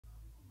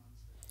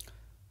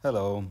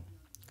Hello,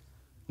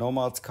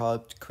 Nomad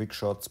Sculpt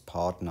Quickshots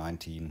Part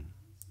 19.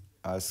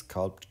 I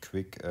sculpt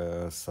quick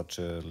such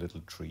a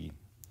little tree.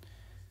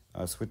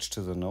 I switch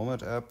to the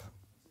Nomad app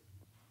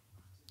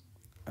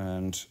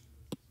and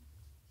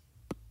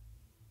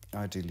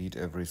I delete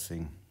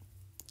everything.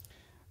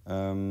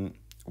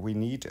 We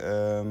need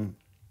a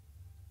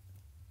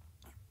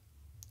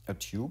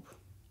tube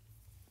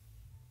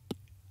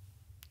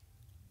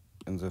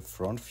in the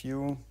front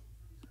view.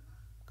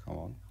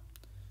 Come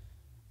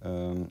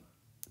on.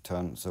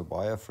 Turn the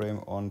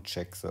wireframe on,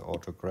 check the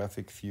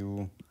orthographic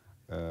view,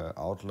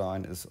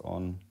 outline is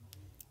on,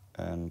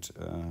 and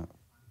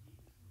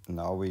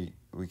now we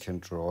can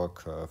draw a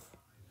curve.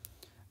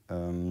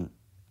 In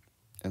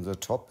the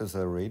top is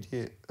a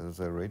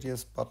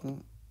radius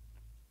button,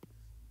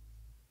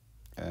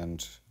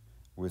 and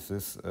with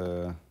this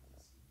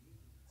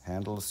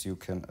handles you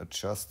can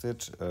adjust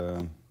it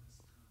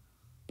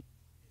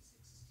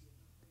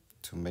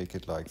to make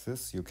it like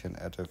this. You can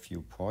add a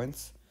few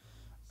points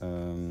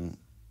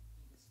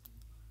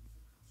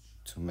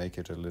to make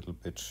it a little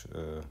bit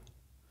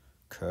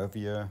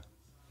curvier,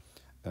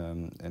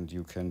 and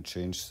you can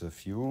change the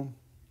view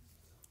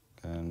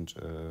and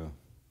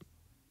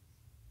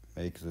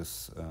make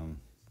this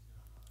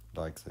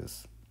like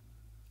this.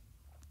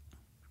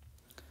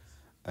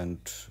 And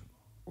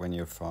when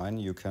you're fine,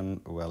 you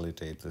can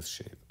validate this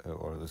shape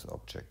or this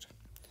object.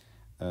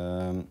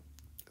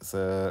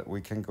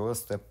 We can go a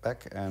step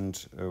back,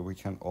 and we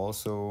can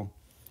also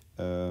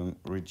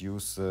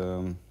reduce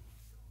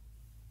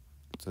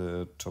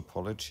the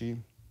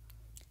topology.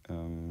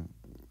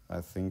 I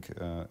think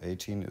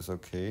 18 is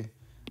okay,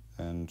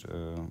 and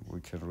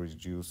we can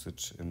reduce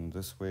it in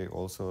this way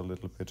also a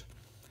little bit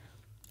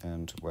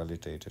and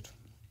validate it.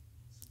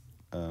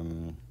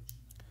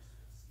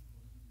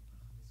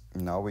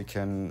 Now we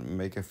can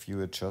make a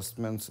few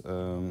adjustments.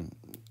 The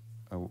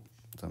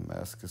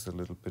mask is a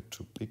little bit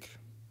too big.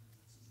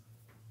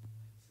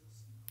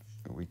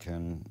 We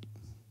can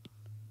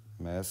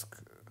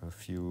mask a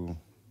few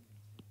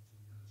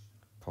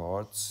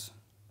parts.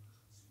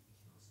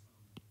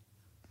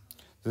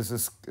 This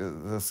is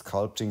the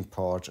sculpting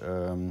part.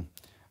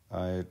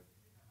 I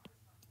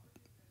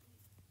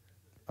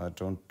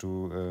don't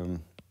do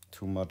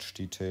too much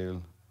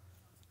detail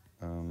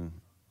on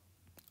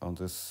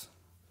this.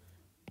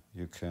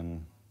 You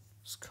can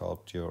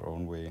sculpt your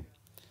own way.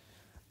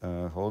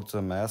 Hold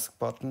the mask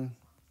button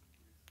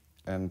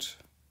and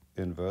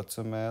invert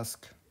the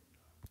mask,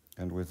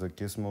 and with a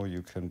gizmo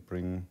you can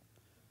bring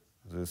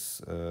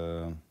this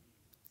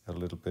a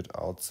little bit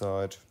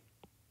outside.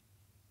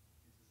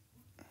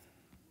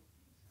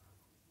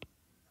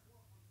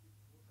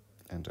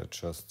 And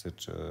adjust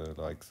it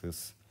like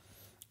this.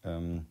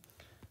 The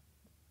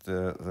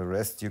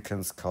rest you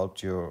can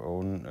sculpt your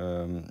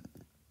own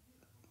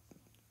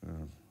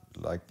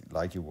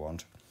like you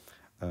want.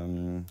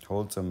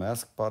 Hold the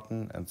mask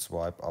button and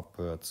swipe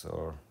upwards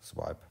or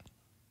swipe.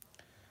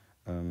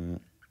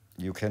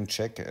 You can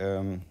check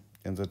in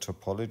the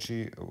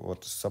topology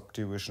what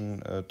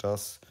subdivision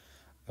does,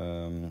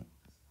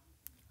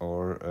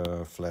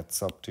 or flat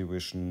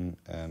subdivision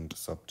and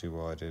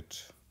subdivide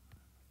it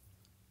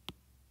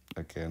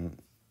again.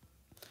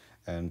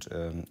 And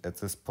at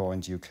this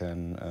point you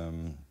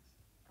can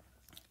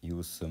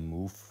use the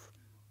move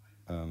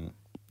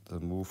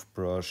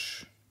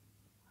brush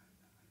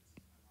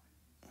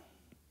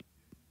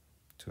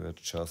to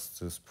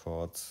adjust these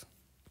parts,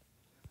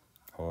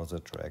 or the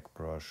drag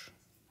brush,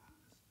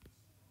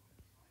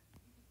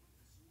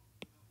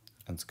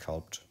 and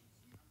sculpt.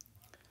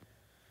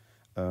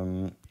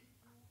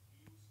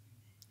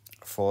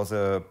 For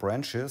the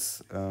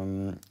branches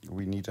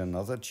we need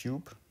another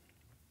tube.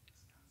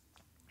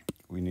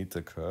 We need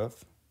the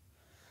curve,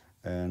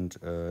 and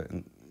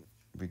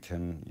we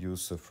can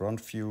use the front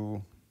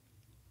view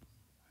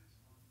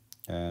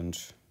and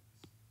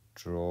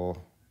draw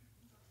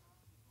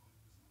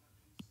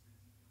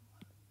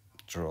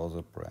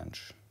the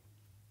branch.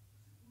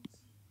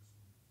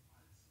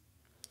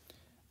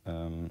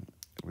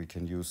 We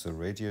can use the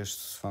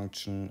radius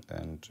function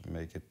and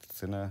make it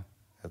thinner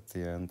at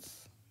the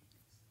ends.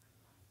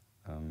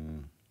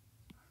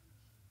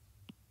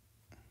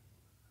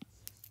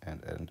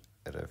 And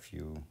add a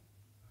few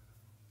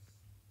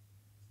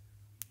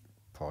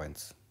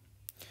points.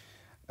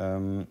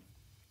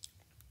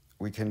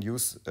 We can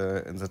use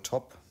in the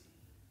top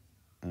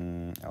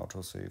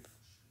autosave.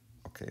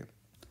 Okay,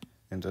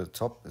 in the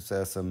top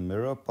there's a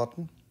mirror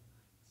button.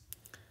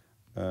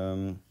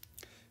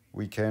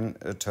 We can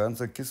turn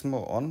the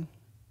gizmo on,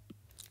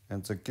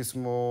 and the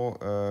gizmo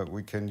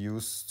we can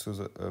use to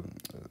the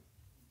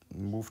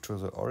move to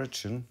the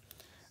origin,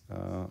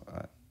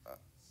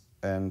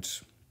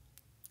 and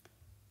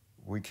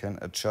we can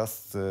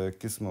adjust the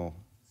gizmo.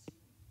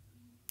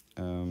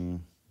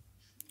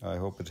 I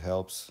hope it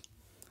helps.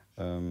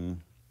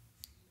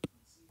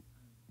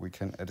 We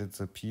can edit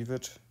the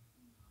pivot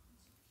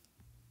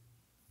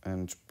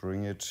and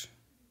bring it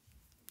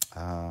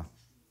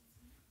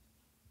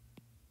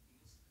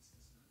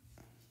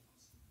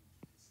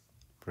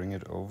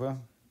over.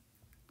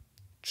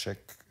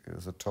 Check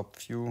the top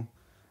view,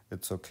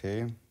 it's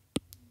okay.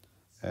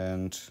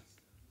 And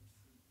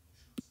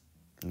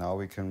now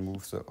we can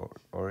move the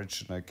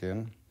origin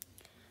again.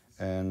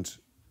 And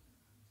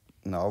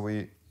now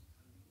we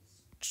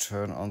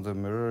turn on the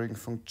mirroring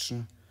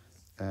function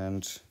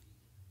and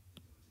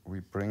we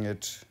bring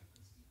it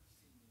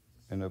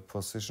in a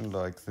position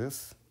like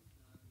this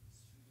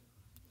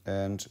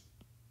and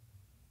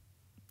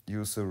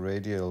use a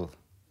radial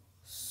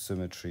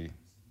symmetry.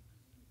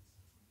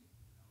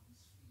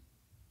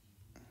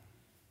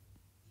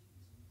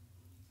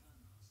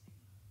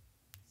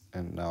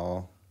 And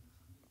now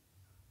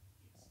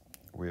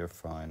we are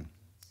fine.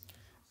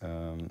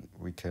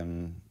 We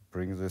can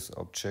bring this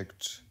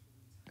object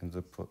in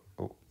the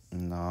oh,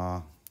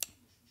 nah,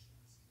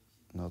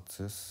 not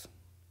this.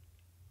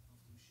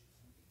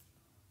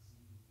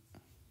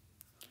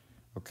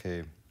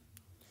 Okay.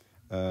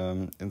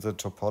 In the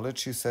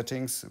topology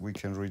settings, we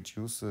can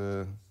reduce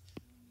the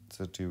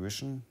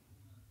division.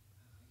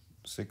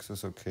 6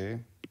 is okay.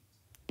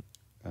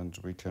 And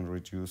we can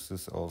reduce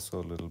this also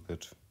a little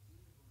bit.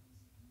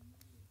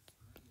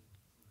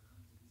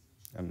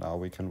 And now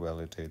we can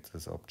validate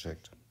this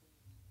object.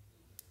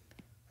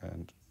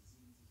 And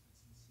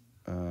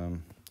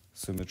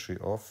symmetry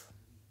off.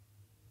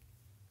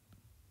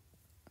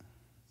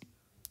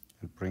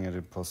 And bring it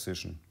in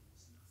position.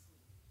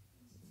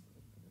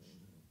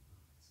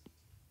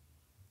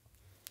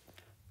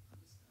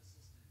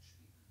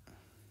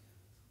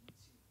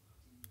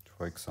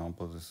 For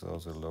example, this are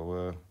the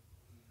lower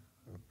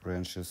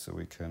branches, so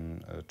we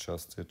can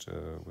adjust it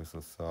with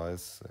the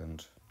size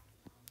and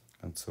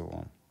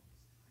so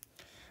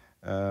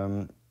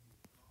on.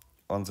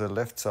 On the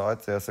left side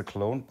there's a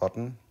clone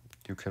button.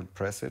 You can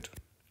press it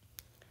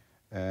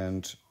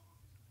and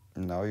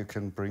now you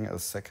can bring a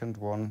second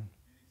one,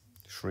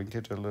 shrink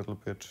it a little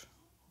bit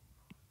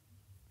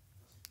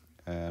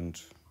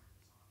and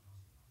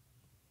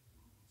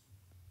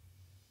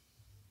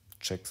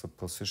check the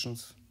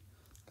positions.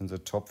 In the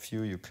top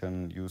view you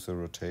can use a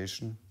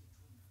rotation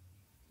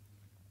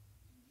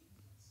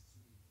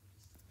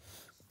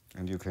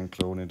and you can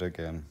clone it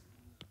again.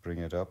 Bring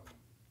it up,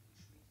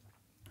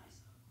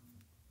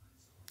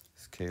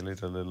 scale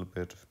it a little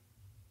bit,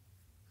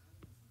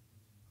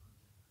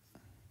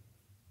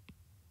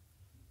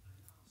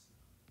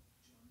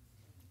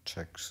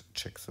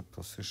 check the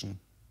position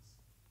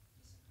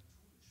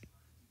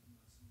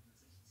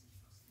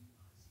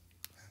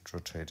and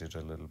rotate it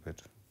a little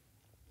bit.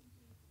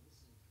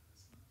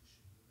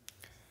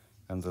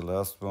 And the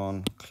last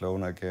one,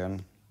 clone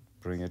again,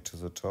 bring it to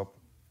the top,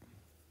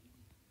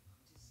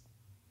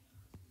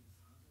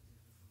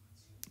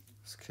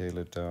 scale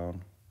it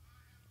down,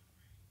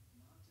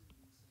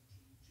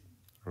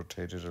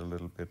 rotate it a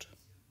little bit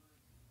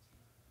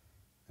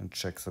and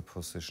check the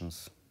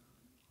positions.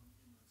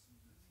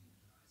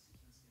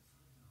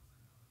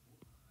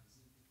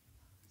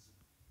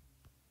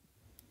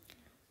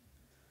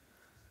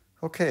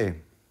 Okay.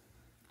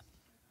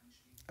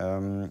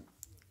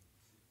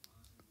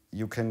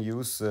 You can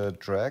use the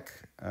drag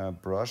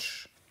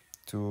brush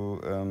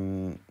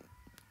to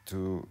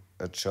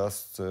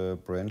adjust the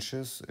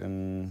branches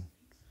in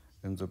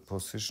the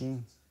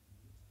position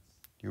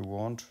you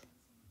want,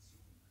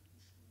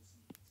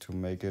 to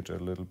make it a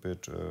little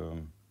bit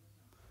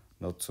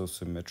not so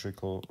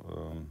symmetrical.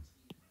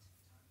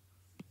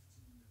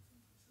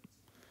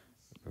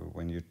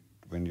 When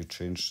you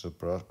change the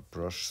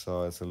brush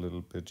size a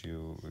little bit,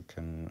 you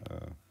can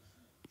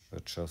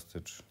adjust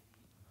it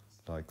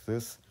like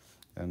this,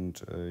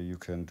 and you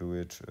can do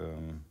it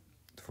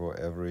for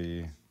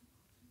every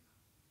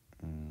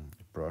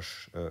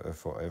brush,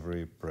 for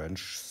every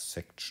branch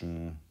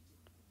section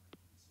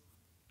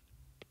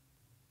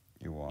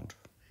you want.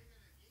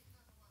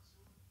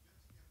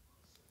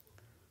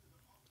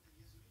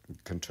 You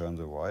can turn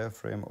the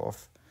wireframe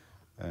off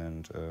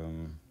and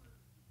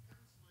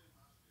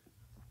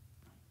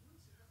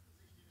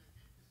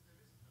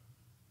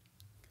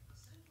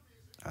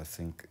I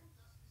think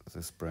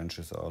these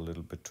branches are a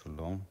little bit too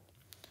long.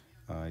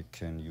 I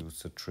can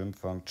use the trim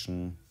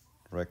function,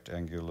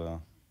 rectangular,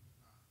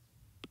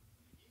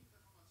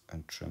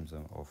 and trim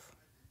them off.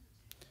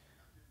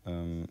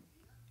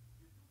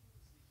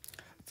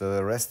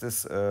 The rest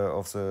is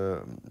of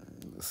the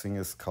thing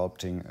is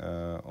sculpting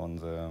on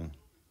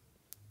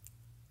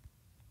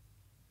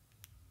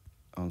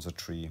the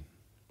tree.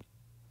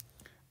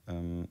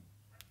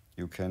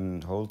 You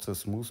can hold the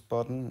smooth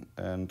button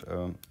and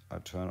I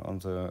turn on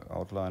the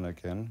outline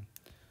again,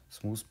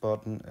 smooth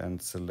button,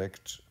 and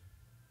select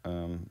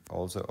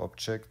all the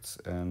objects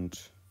and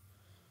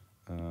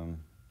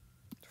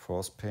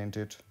force paint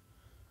it.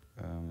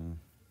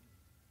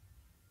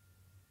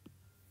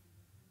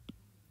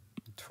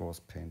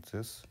 Force paint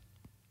this,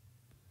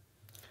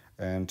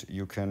 and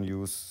you can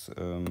use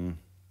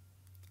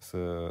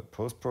the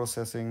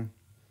post-processing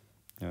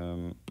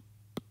to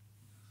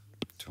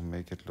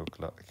make it look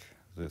like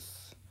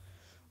this.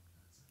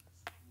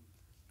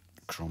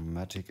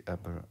 Chromatic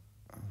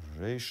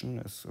aberration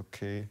is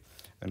okay,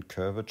 and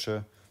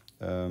curvature.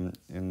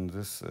 In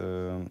this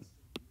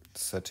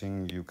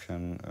setting you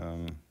can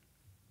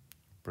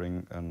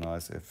bring a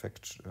nice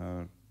effect,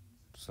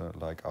 so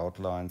like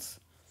outlines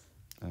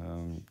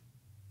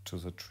to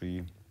the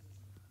tree.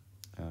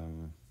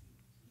 And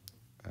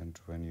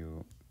when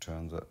you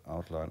turn the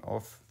outline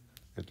off,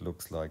 it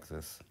looks like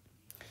this.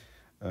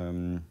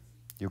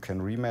 You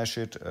can remesh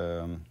it,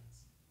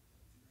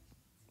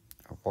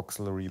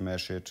 voxel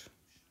remesh it,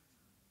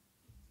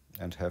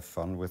 and have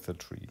fun with the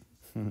tree.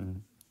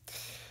 And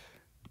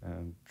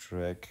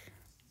drag,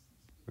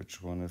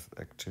 which one is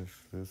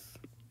active, this.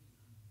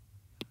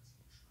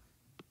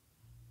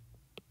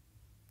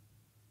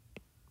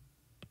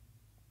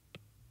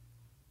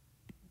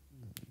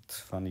 It's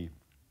funny.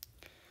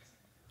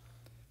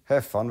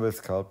 Have fun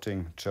with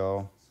sculpting.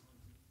 Ciao.